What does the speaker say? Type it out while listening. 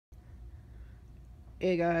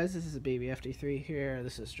Hey guys, this is Baby FD3 here.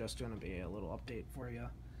 This is just going to be a little update for you.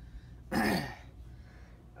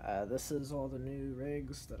 This is all the new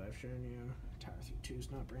rigs that I've shown you. Tower 32 is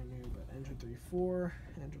not brand new, but Engine 3.4,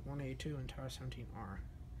 Engine 1A2, and Tower 17R.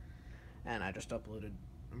 And I just uploaded,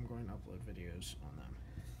 I'm going to upload videos on them.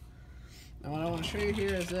 Now what I want to show you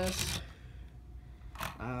here is this.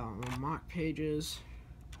 Mock pages.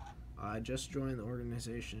 I just joined the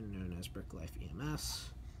organization known as BrickLife EMS.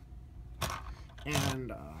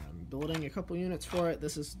 And I'm building a couple units for it.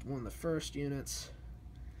 This is one of the first units,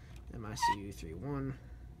 MICU-31.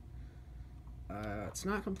 It's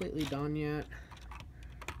not completely done yet.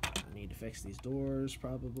 I need to fix these doors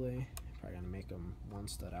probably. Probably gonna make them one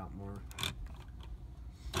stud out more.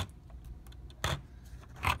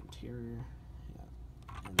 Interior,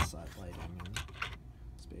 yeah, inside lighting and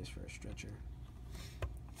space for a stretcher.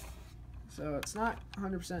 So it's not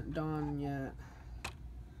 100% done yet.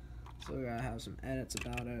 So we gotta have some edits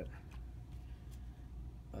about it.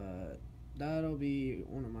 That'll be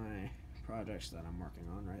one of my projects that I'm working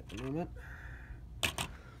on right at the moment.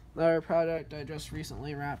 Another project I just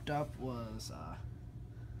recently wrapped up was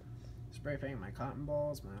spray painting my cotton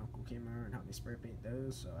balls. My uncle came over and helped me spray paint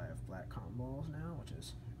those, so I have black cotton balls now, which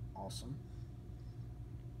is awesome.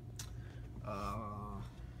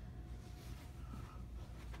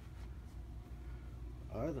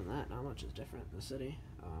 Other than that, not much is different in the city.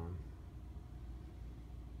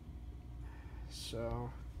 So,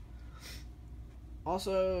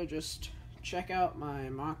 also just check out my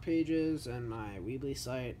mock pages and my Weebly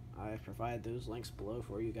site. I provide those links below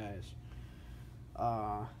for you guys.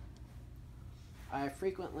 I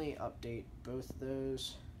frequently update both of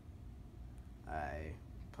those. I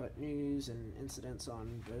put news and incidents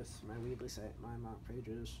on both my Weebly site and my mock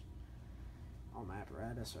pages. All my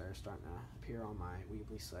apparatus are starting to appear on my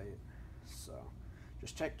Weebly site, so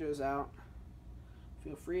just check those out.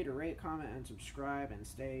 Feel free to rate, comment, and subscribe, and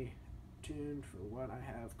stay tuned for what I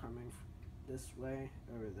have coming this way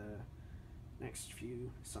over the next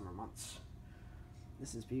few summer months.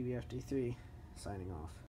 This is BBFD3 signing off.